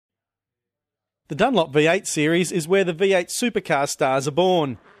The Dunlop V8 Series is where the V8 Supercar stars are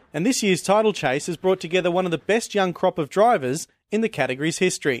born, and this year's title chase has brought together one of the best young crop of drivers in the category's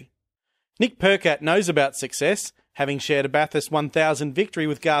history. Nick Percat knows about success, having shared a Bathurst 1000 victory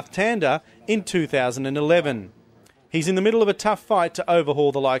with Garth Tander in 2011. He's in the middle of a tough fight to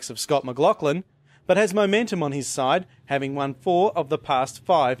overhaul the likes of Scott McLaughlin, but has momentum on his side, having won 4 of the past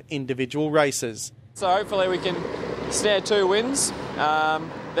 5 individual races. So hopefully we can snare 2 wins.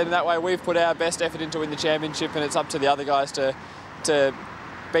 Then that way we've put our best effort in to win the championship, and it's up to the other guys to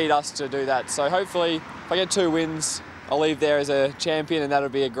beat us to do that. So hopefully if I get 2 wins, I'll leave there as a champion, and that'll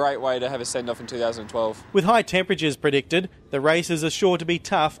be a great way to have a send-off in 2012. With high temperatures predicted, the races are sure to be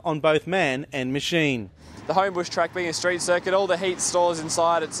tough on both man and machine. The Homebush track being a street circuit, all the heat stores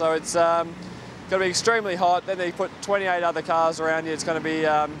inside it, so it's going to be extremely hot. Then they put 28 other cars around you. It's going to be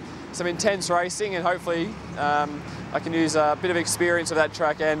some intense racing, and hopefully I can use a bit of experience of that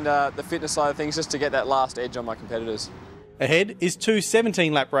track and the fitness side of things just to get that last edge on my competitors. Ahead is 2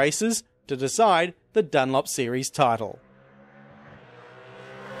 17-lap races to decide the Dunlop Series title.